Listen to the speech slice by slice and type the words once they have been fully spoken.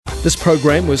This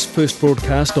program was first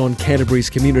broadcast on Canterbury's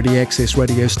community access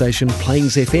radio station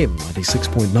Plains FM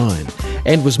 96.9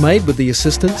 and was made with the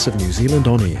assistance of New Zealand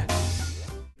On Air.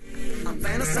 I'm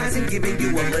fantasizing, giving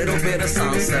you a little bit of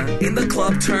salsa. In the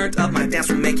club, turned up, my dance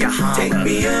will make you holler. Take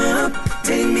me up,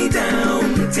 take me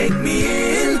down, take me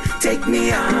in, take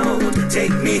me out,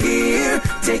 take me here,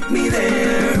 take me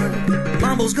there.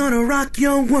 Mambo's gonna rock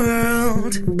your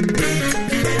world.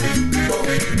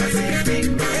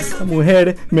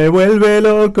 Mujer me vuelve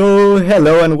loco.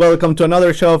 Hello and welcome to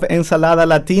another show of Ensalada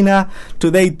Latina.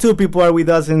 Today, two people are with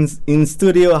us in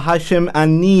studio, Hashem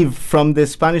and Neve from the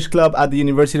Spanish Club at the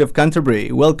University of Canterbury.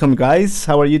 Welcome, guys.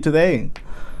 How are you today?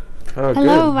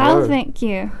 Hello, well, thank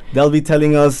you. They'll be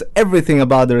telling us everything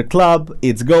about their club,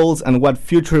 its goals, and what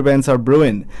future events are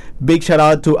brewing. Big shout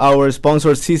out to our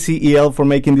sponsor, CCEL, for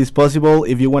making this possible.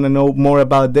 If you want to know more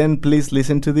about them, please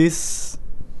listen to this.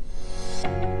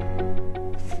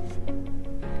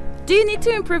 Do you need to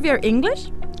improve your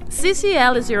English?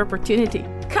 CCL is your opportunity.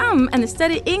 Come and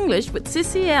study English with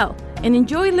CCL and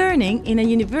enjoy learning in a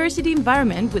university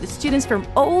environment with students from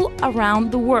all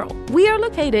around the world. We are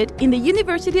located in the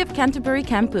University of Canterbury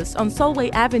campus on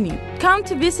Solway Avenue. Come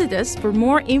to visit us for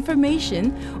more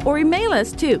information or email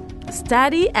us to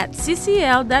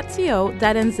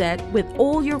study@ccl.co.nz with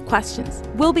all your questions.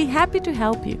 We'll be happy to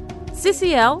help you.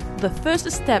 CCL, the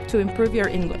first step to improve your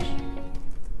English.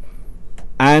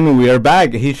 And we are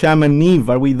back. Hisham and Neve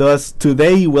are with us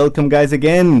today. Welcome, guys,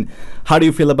 again. How do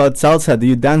you feel about salsa? Do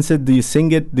you dance it? Do you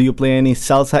sing it? Do you play any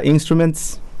salsa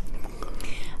instruments?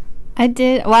 I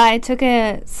did. Well, I took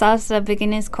a salsa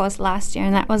beginners course last year,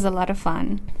 and that was a lot of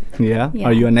fun. Yeah?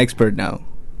 Are you an expert now?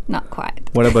 Not quite.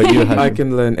 What about you, Hashem? I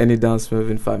can learn any dance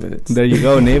move in 5 minutes. There you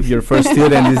go, Neve. Your first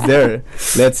student is there.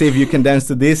 Let's see if you can dance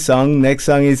to this song. Next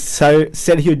song is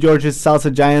Sergio George's Salsa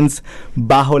Giants,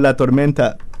 Bajo la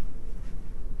Tormenta.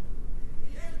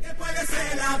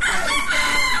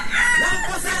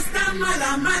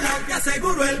 Mala, que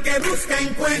aseguro el que busca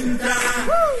encuentra.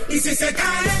 Y si se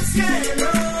cae el cielo,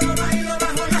 bailo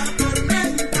bajo la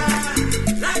tormenta.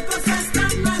 La cosa es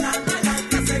tan mala,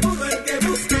 que aseguro el que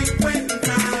busca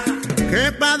encuentra.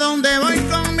 Que pa' dónde voy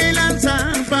con mi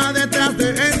lanza, pa' detrás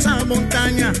de esa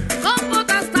montaña. Con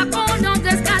botas, tacones,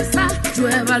 descalza,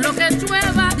 llueva lo que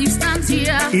llueva a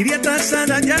distancia. Iré a trazar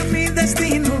allá mi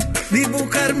destino,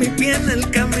 dibujar mi pie en el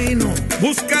camino.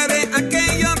 Buscaré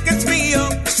aquello que es mío,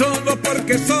 solo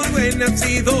porque solo he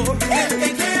nacido. El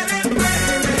que quiere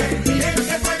puede, y el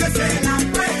que puede se la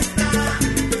apuesta.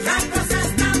 La cosa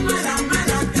es tan mala,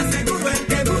 que aseguro el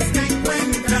que busca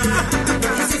encuentra.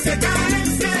 Y si se cae el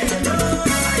cielo,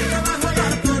 bailo bajo la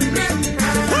tormenta.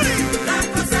 La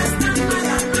cosa es tan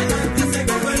mala, que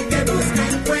aseguro el que busca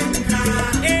encuentra.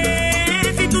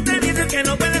 Si tú te dices que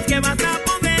no puedes, que vas a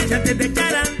poder, ya te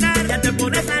echar a andar, ya te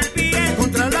pones al pie.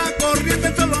 Contra la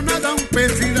corriente solo nada un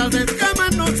pez y las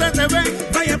escamas no se te ven.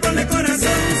 Vaya, ponle corazón,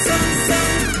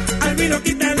 son, al vino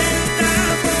quítale el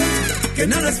trapo, que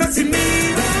nada es fácil, mi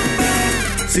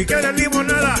bomba. Si quieres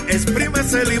limonada, exprime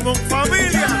ese limón,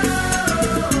 familia.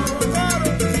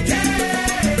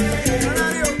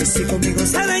 Si conmigo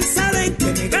saben, que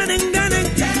me ganen.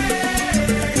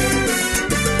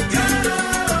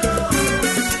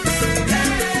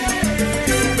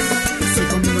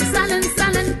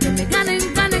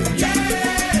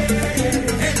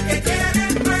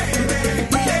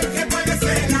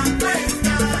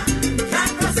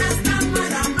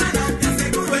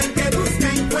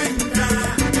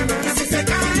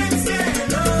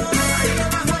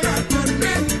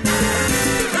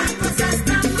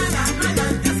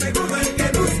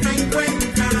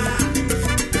 Encuentra.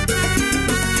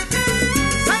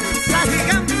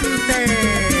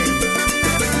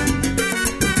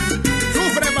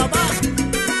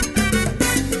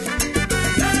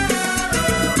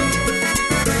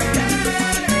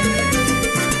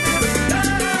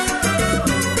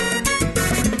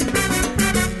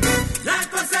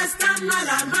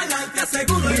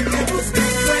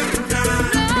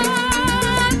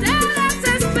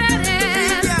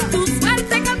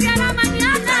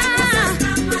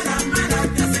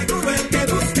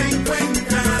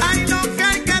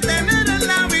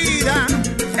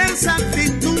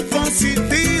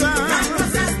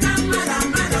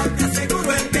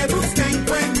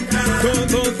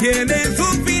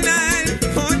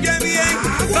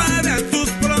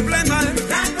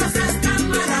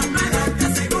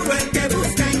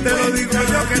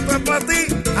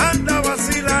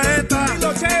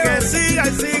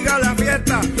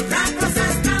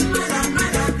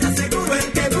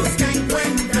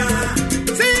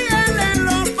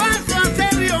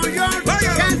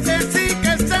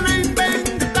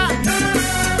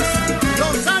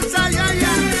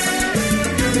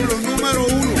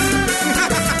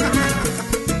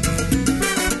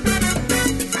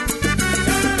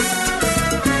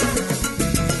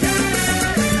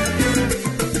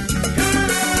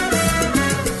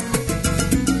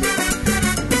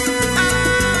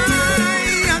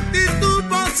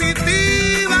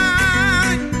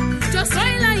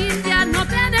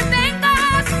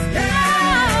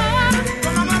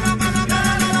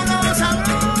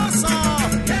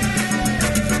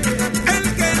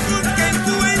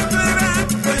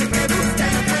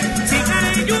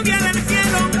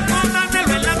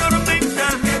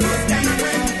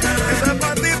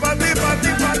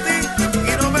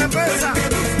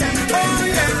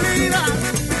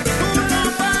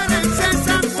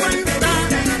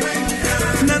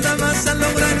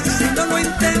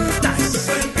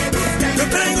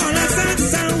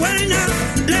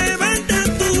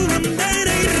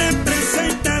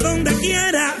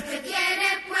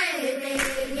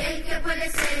 puede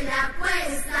ser la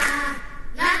apuesta.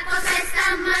 La cosa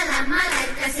está mala, mala,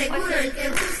 y te aseguro el que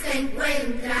busca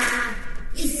encuentra.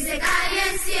 Y si se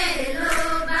cae el cielo,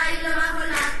 bailo bajo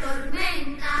la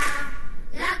tormenta.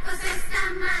 La cosa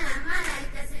está mala, mala, y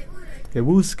te aseguro el que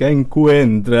busca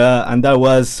encuentra. And that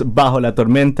was Bajo la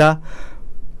Tormenta.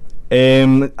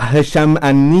 Hasham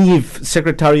Anif,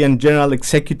 Secretary and General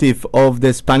Executive of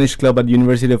the Spanish Club at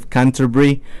University of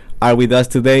Canterbury, are with us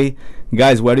today.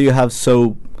 Guys, why do you have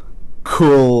so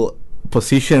cool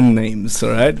position names,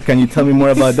 all right? Can you tell me more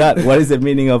about that? What is the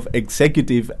meaning of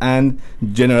executive and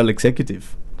general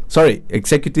executive? General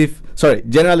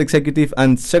executive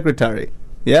and secretary,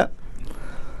 yeah?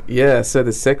 Yeah, so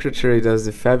the secretary does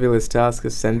the fabulous task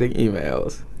of sending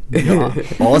emails. Yeah,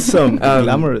 awesome,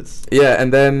 glamorous. Yeah,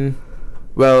 and then,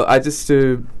 well, I just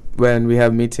do, when we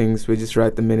have meetings, we just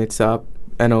write the minutes up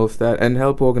and all of that and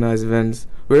help organize events.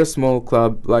 We're a small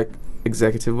club, like,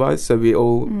 executive-wise, so we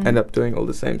all end up doing all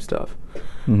the same stuff.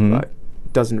 Like,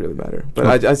 doesn't really matter.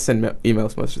 But I send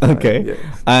emails most of the time. Okay. Yeah.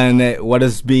 And what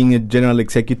does being a general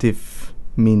executive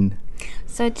mean?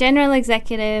 So general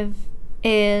executive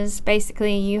is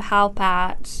basically you help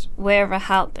out wherever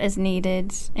help is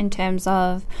needed in terms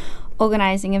of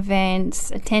organizing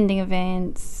events, attending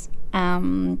events,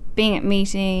 being at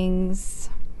meetings,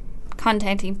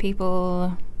 contacting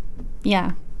people.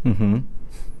 Yeah.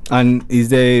 And is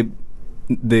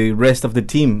the rest of the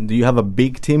team, do you have a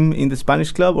big team in the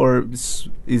Spanish club, or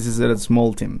is it a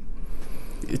small team?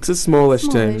 It's a smallish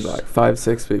team, like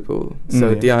 5-6 people.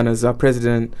 So Diana's our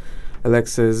president.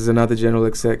 Alexis is another general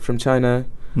exec from China.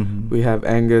 We have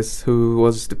Angus, who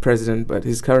was the president, but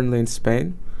he's currently in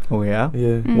Spain. Oh, yeah?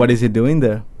 Yeah. What is he doing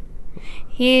there?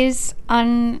 He's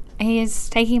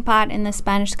taking part in the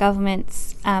Spanish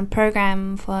government's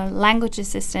program for language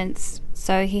assistance.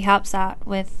 So he helps out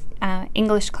with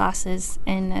English classes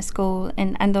in a school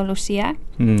in Andalusia.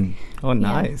 Oh,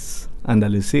 nice.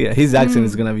 Andalusia. His accent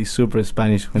is going to be super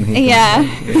Spanish when he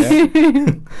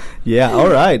Yeah, all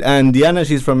right. And Diana,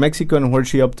 she's from Mexico, and where's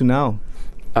she up to now?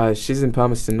 She's in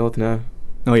Palmerston North now.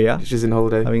 Oh, yeah? She's in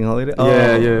holiday. Having holiday?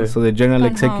 Yeah. So the general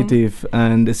executive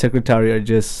and the secretary are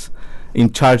just in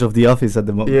charge of the office at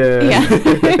the moment. Yeah.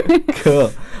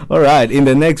 Cool. All right. In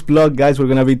the next blog, guys, we're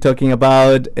going to be talking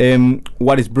about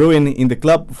what is brewing in the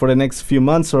club for the next few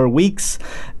months or weeks,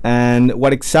 and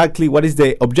what is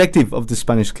the objective of the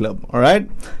Spanish club. All right.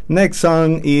 Next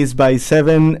song is by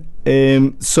Seven.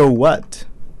 So What?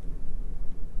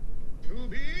 To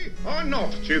be or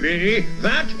not to be?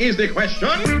 That is the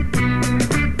question.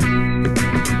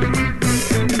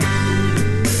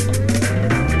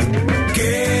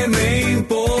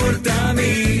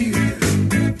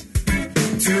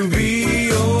 To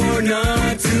be or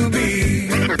not to be.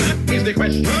 Is the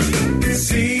question.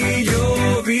 Si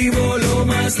yo vivo lo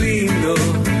más lindo,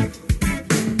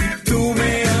 tú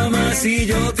me amas y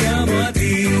yo te amo a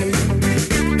ti.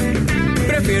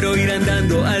 Prefiero ir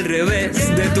andando al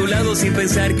revés, de tu lado sin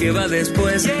pensar que va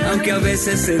después. Aunque a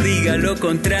veces se diga lo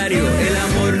contrario, el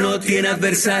amor no tiene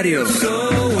adversario.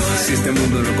 Si este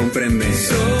mundo no comprende,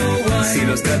 si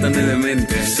los tratan de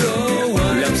demente,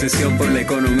 la obsesión por la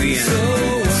economía,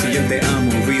 si yo te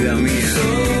amo, vida mía.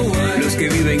 Los que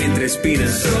viven entre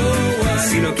espinas,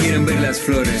 si no quieren ver las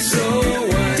flores,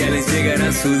 ya les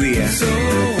llegará su día.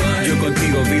 Yo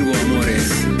contigo vivo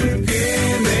amores.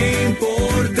 ¿Qué me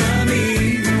importa a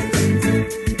mí?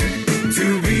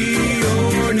 To be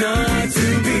or not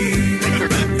to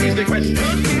be. Is the question.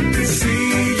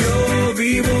 Si yo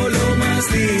vivo lo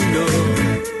más lindo,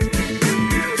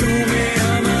 tú me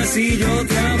amas y yo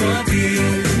te amo a ti.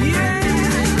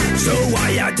 So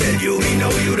why I tell you, me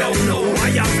know you don't know why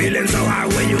you're feeling so high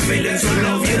when you're feeling so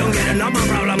low. You don't get enough, my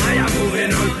problem, I am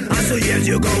moving on. I suggest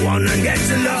you go on and get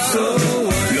to love. So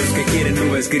los que quieren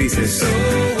nubes grises,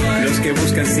 los que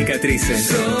buscan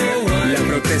cicatrices, la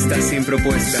protesta sin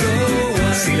propuesta.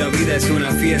 Si la vida es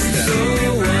una fiesta,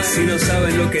 si no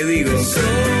saben lo que digo,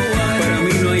 para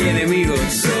mí no hay enemigos,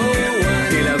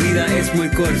 que la vida es muy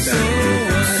corta,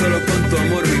 solo con tu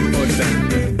amor me importa.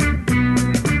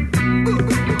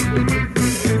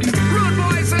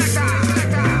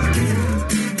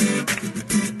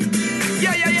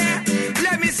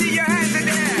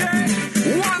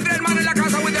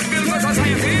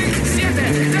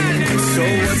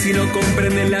 Si no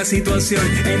comprenden la situación,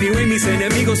 anyway, mis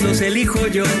enemigos los elijo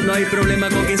yo. No hay problema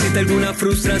con quien sienta alguna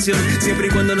frustración, siempre y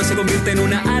cuando no se convierta en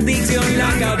una adicción.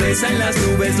 La cabeza en las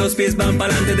nubes, los pies van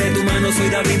para adelante de tu mano. Soy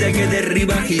David el que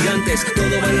derriba gigantes.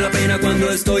 Todo vale la pena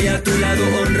cuando estoy a tu lado,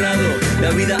 honrado.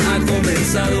 La vida ha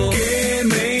comenzado. ¿Qué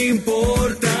me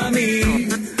importa a mí?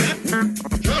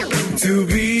 To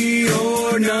be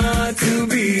or not to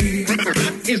be.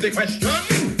 is the question.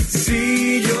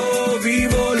 Si yo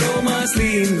vivo lo más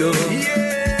lindo,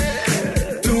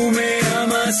 tú me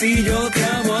amas y yo te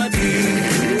amo a ti.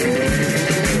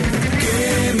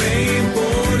 ¿Qué me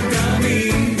importa a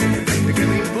mí? ¿Qué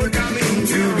me importa a mí?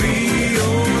 To be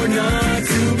or not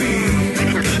to be.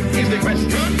 That is the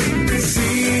question.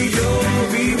 Si yo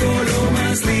vivo lo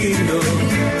más lindo,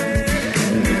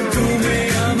 tú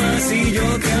me amas y yo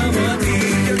te amo a ti.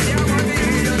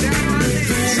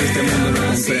 Si este mundo no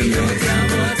comprende,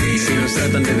 si nos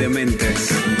tratan de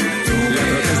dementes, la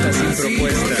protesta sin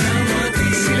propuesta,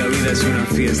 si la vida es una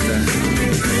fiesta,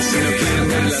 si no quieren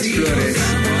ver las flores,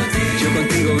 yo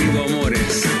contigo vivo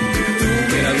amores,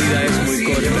 que la vida es muy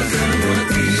corta,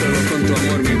 solo con tu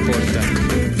amor me importa.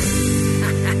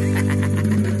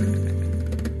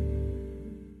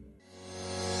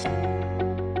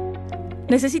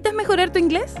 ¿Necesitas mejorar tu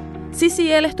inglés?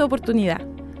 CCL es tu oportunidad.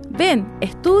 Ven,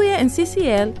 estudia en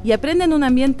CCL y aprende en un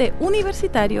ambiente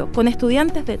universitario con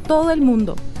estudiantes de todo el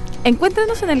mundo.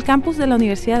 Encuéntranos en el campus de la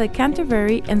Universidad de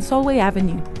Canterbury en Solway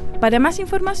Avenue. Para más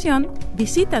información,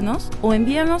 visítanos o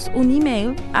envíanos un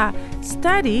email a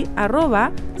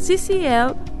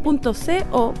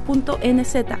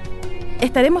study@ccl.co.nz.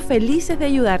 Estaremos felices de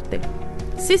ayudarte.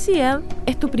 CCL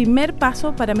es tu primer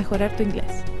paso para mejorar tu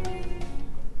inglés.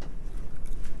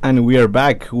 And we are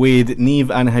back with Niv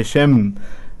and Hashem.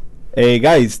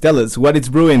 Guys, tell us what is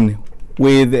brewing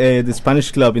with the Spanish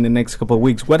Club in the next couple of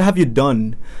weeks. What have you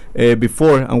done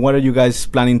before, and what are you guys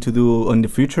planning to do in the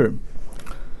future?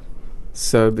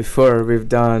 So before, we've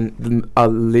done our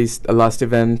last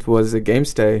event was a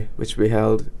games day, which we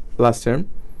held last term,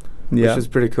 which was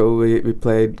pretty cool. We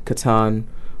played Catan,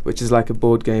 which is like a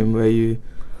board game where you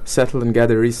settle and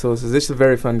gather resources. It's a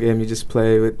very fun game. You just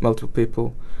play with multiple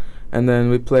people. And then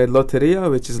we played Loteria,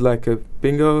 which is like a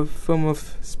bingo form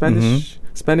of Spanish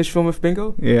form of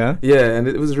bingo. Yeah. Yeah, and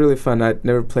it was really fun. I'd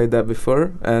never played that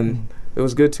before, and it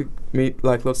was good to meet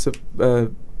like lots of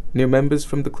new members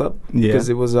from the club because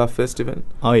it was our first event.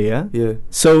 Oh yeah. Yeah.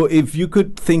 So if you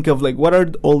could think of like what are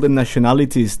all the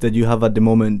nationalities that you have at the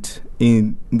moment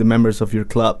in the members of your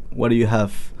club? What do you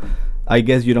have? I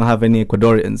guess you don't have any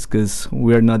Ecuadorians because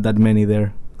we're not that many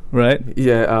there. Right?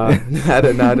 Yeah, I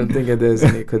don't think there's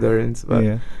any Ecuadorians,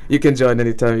 but you can join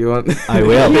anytime you want. I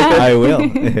will. I will.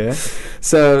 Yeah.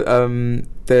 So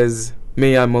there's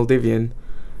me, I'm Maldivian.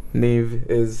 Niv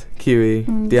is Kiwi.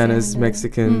 Diana's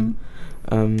Mexican.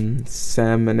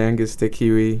 Sam and Angus, they're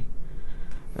Kiwi.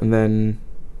 And then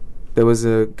there was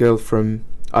a girl from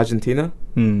Argentina.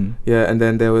 Yeah, and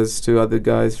then there was 2 other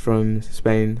guys from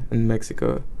Spain and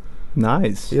Mexico.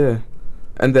 Nice. Yeah.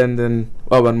 And then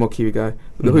one more Kiwi guy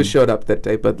who showed up that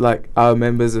day. But like our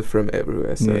members are from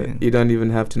everywhere, so you don't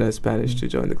even have to know Spanish to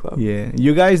join the club. Yeah,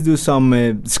 you guys do some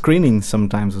screenings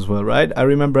sometimes as well, right? I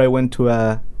remember I went to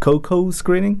a Coco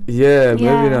screening. Yeah,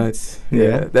 movie nights.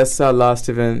 Yeah, that's our last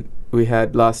event we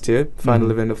had last year,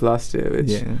 final event of last year,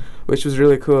 which was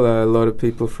really cool. A lot of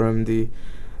people from the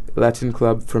Latin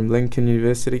club from Lincoln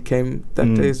University came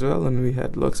that day as well, and we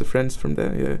had lots of friends from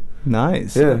there. Yeah.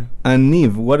 Nice. Yeah. And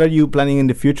Niv, what are you planning in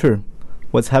the future?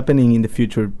 What's happening in the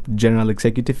future, General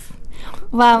Executive?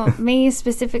 Well, me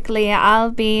specifically,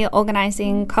 I'll be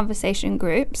organizing conversation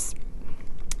groups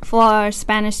for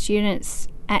Spanish students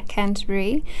at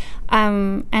Canterbury,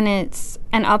 and it's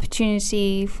an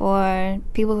opportunity for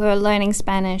people who are learning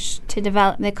Spanish to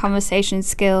develop their conversation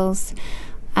skills,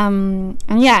 and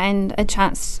a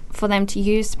chance for them to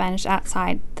use Spanish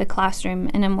outside the classroom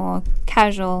in a more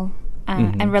casual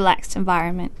and relaxed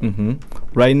environment.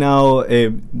 Right now,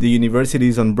 the university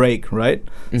is on break, right?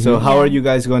 So how are you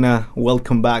guys gonna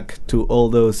welcome back to all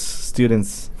those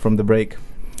students from the break?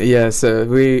 Yeah, so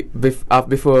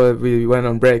before we went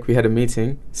on break, we had a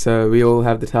meeting. So we all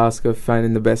have the task of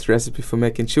finding the best recipe for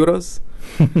making churros.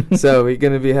 So we're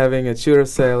going to be having a churro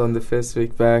sale on the first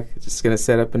week back. Just going to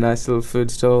set up a nice little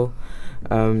food stall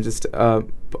just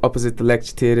opposite the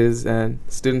lecture theatres, and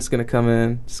students going to come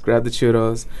in, just grab the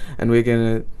churros, and we're going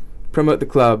to promote the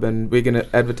club, and we're going to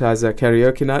advertise our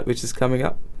karaoke night, which is coming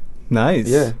up. Nice.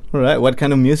 Yeah. All right. What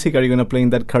kind of music are you going to play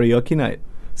in that karaoke night?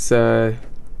 So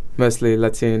mostly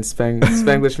Latin,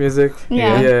 Spanglish music.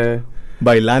 Yeah.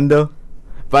 Bailando.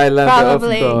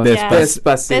 Probably.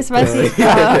 Despacito.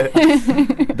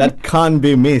 That can't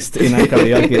be missed in a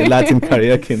karaoke, Latin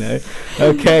karaoke night.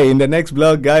 Okay, in the next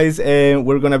blog, guys,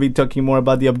 we're going to be talking more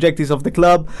about the objectives of the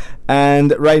club.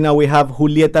 And right now we have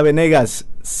Julieta Venegas,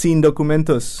 Sin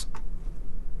Documentos.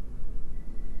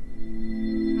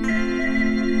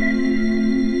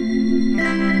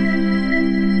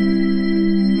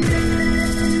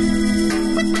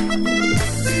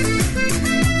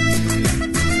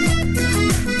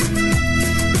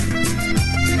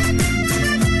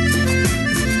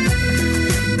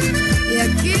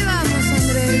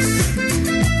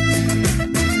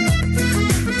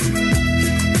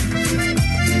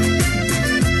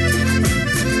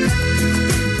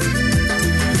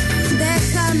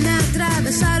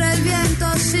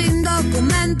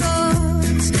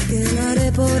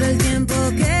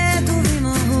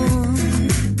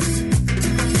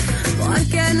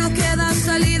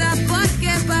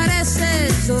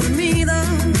 dormido,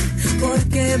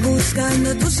 porque buscando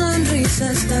tu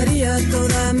sonrisa estaría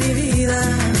toda mi vida.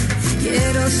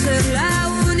 Quiero ser la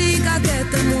única que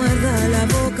te muerda la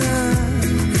boca.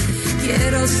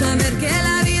 Quiero saber que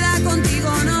la vida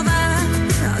contigo no va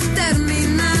a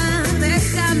terminar.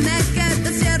 Déjame que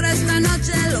te cierre esta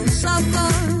noche los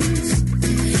ojos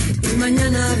y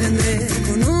mañana vendré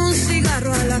con un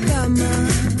cigarro a la cama.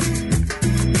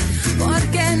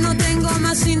 Porque no tengo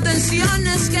más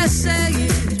intenciones que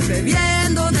seguir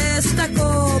bebiendo de esta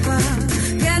copa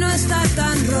que no está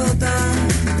tan rota.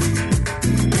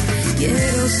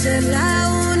 Quiero ser la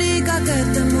única que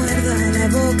te muerda la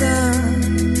boca.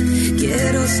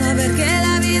 Quiero saber que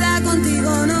la vida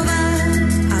contigo no va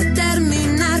a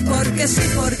terminar. Porque sí,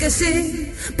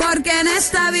 porque en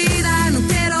esta vida no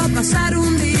quiero pasar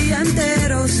un día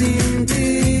entero sin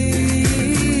ti.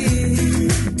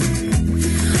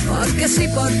 Porque sí,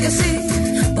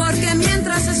 porque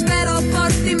mientras espero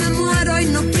por ti me muero y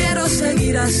no quiero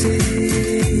seguir así.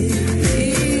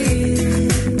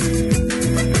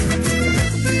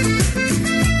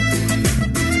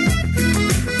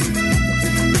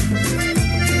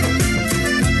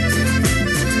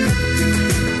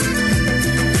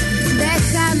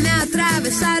 Déjame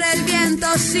atravesar el viento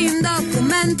sin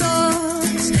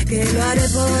documentos, que lo haré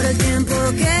por el tiempo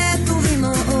que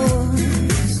tuvimos.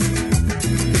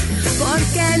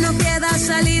 Porque no queda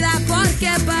salida, porque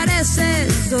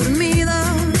pareces dormido,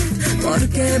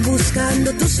 porque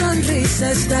buscando tu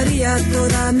sonrisa estaría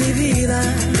toda mi vida.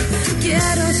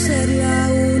 Quiero ser la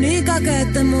única que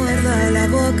te muerda la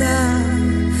boca.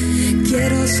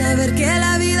 Quiero saber que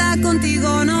la vida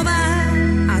contigo no va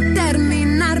a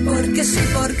terminar. Porque sí,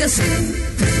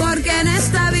 porque en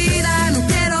esta vida no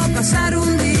quiero pasar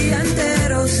un día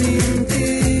entero sin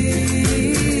ti.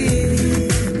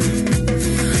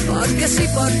 Porque sí,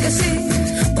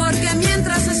 porque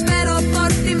mientras espero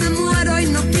por ti me muero y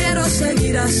no quiero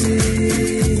seguir así.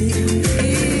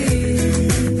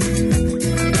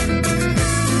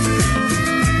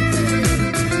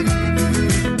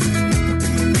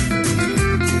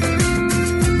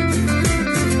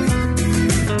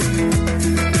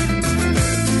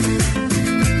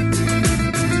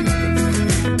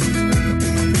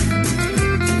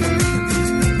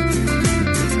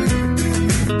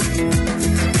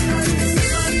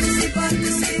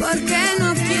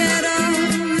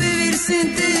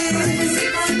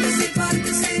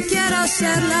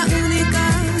 Ser la única,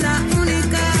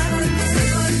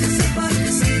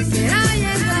 porque sí, quiero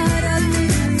llegar a ti.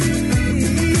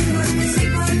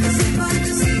 Porque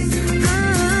sí.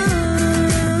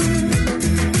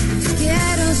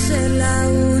 Quiero ser la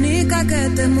única que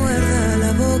te muerda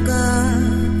la boca.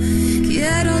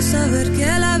 Quiero saber que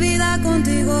la vida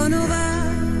contigo no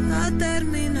va a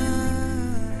terminar.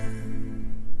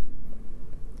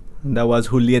 That was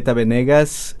Julieta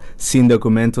Venegas, Sin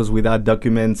Documentos, Without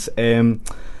Documents.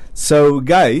 So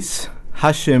guys,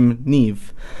 Hashem,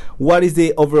 Niv, what is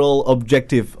the overall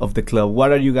objective of the club?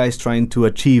 What are you guys trying to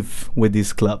achieve with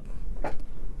this club?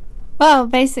 Well,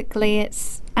 basically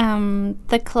it's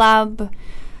the club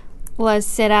was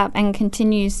set up and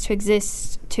continues to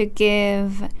exist to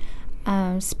give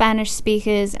Spanish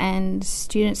speakers and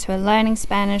students who are learning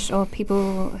Spanish or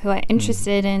people who are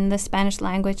interested in the Spanish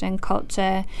language and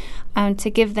culture, to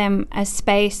give them a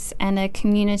space and a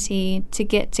community to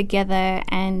get together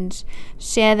and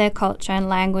share their culture and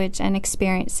language and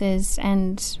experiences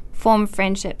and form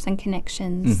friendships and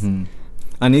connections. Mm-hmm.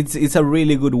 And it's a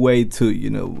really good way to,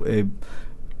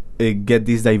 get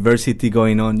this diversity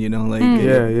going on, like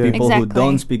people exactly. who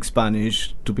don't speak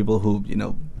Spanish to people who,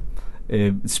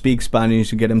 speak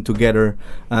Spanish, you get them together,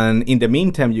 and in the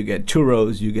meantime you get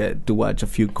churros, you get to watch a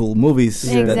few cool movies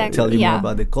that tell you more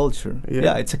about the culture.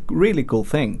 Yeah, it's a really cool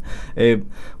thing.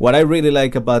 What I really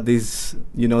like about this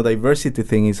diversity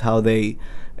thing is how they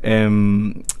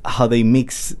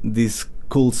mix these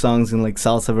cool songs in like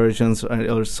salsa versions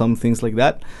or some things like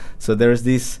that. So there's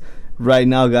this right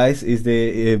now, guys, is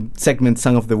the segment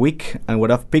Song of the Week, and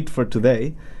what I've picked for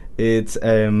today, it's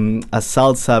a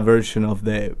salsa version of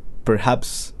the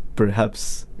Perhaps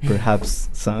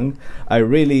song. I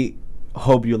really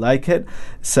hope you like it.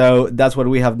 So that's what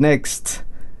we have next.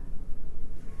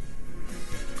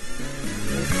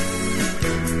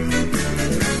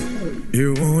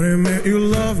 You won't admit you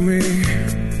love me,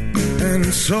 and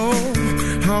so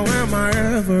how am I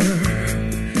ever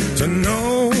to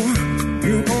know?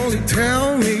 You only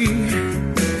tell me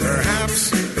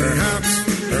perhaps.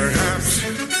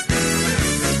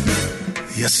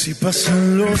 Y así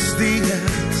pasan los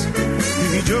días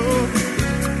y yo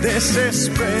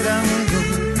desesperando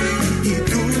y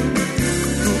tú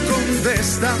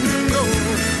contestando.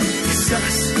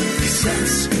 Quizás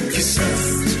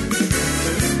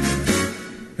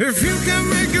If you can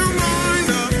make your mind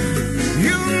up,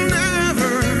 you'll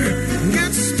never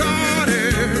get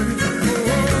started.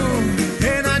 Oh,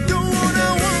 and I don't wanna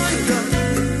wind up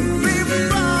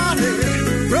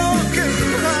broken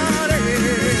hearted.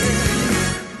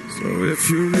 So if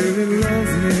you really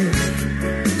love me,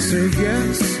 say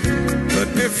yes. But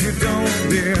if you don't,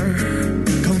 dear,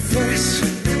 confess.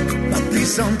 But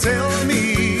please don't tell me.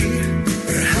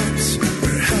 Perhaps.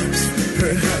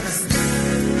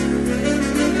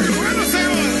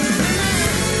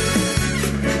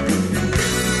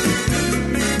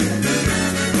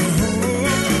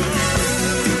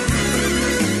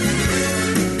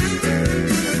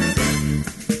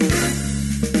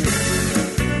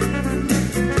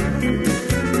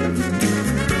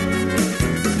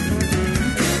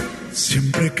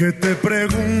 Siempre que te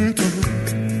pregunto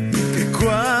que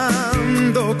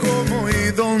cuándo, cómo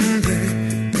y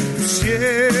dónde, tú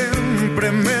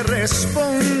siempre me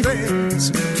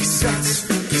respondes quizás.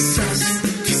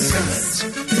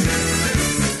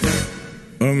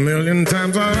 A million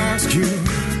times I ask you,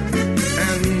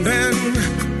 and then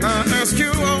I ask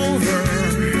you over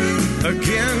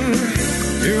again.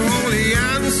 You only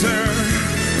answer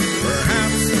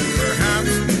perhaps.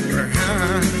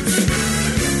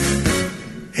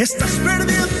 Estás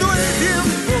perdiendo el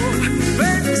tiempo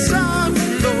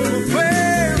pensando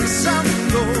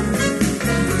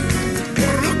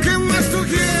por lo que más tú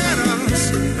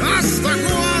quieras. ¿Hasta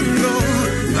cuándo?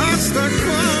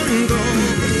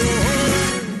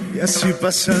 Y así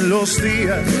pasan los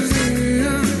días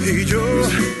y yo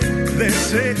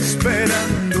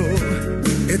desesperando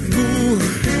y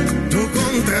tú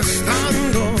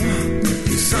contestando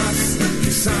quizás.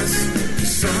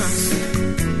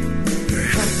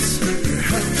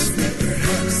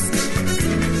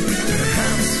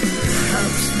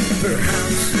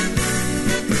 Perhaps.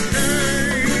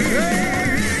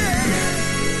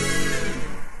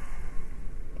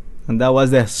 And that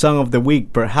was the song of the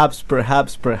week, Perhaps by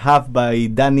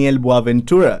Daniel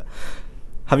Boaventura.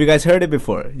 Have you guys heard it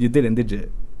before? You didn't, did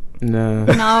you? No.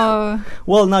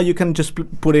 Well, now you can just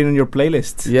put it in your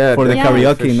playlist for the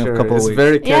karaoke karaoke in a couple of weeks. It's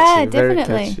very catchy. Yeah, very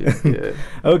definitely. catchy. Yeah.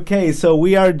 Okay, so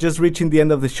we are just reaching the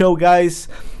end of the show, guys.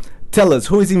 Tell us,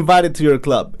 who is invited to your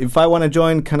club? If I want to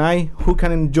join, who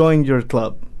can join your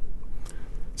club?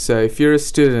 So if you're a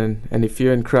student and if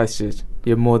you're in Christchurch,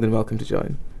 you're more than welcome to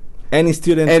join. Any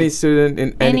student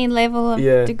in any level of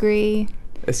degree.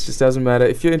 It just doesn't matter.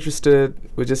 If you're interested,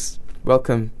 we're just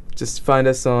welcome. Just find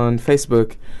us on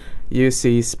Facebook,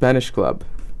 UC Spanish Club.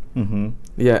 Mm-hmm.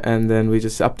 Yeah, and then we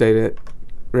just update it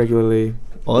regularly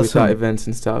with our events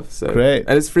and stuff. So great.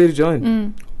 And it's free to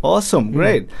join. Awesome,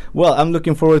 great. Well, I'm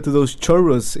looking forward to those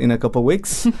churros in a couple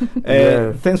weeks.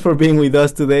 Thanks for being with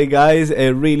us today, guys.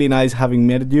 Really nice having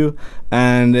met you.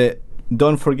 And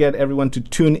don't forget, everyone, to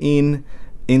tune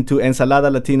into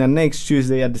Ensalada Latina next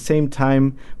Tuesday at the same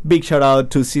time. Big shout out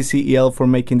to CCEL for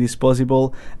making this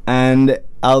possible. And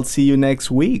I'll see you next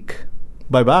week.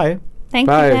 Bye-bye. Thank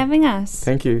you for having us.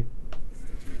 Thank you.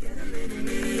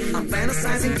 I'm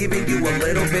fantasizing, giving you a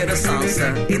little bit of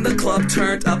salsa. In the club,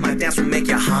 turned up, my dance will make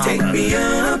you holler. Take me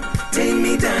up, take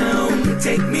me down,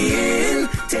 take me in,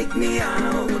 take me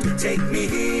out, take me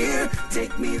here,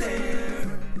 take me there.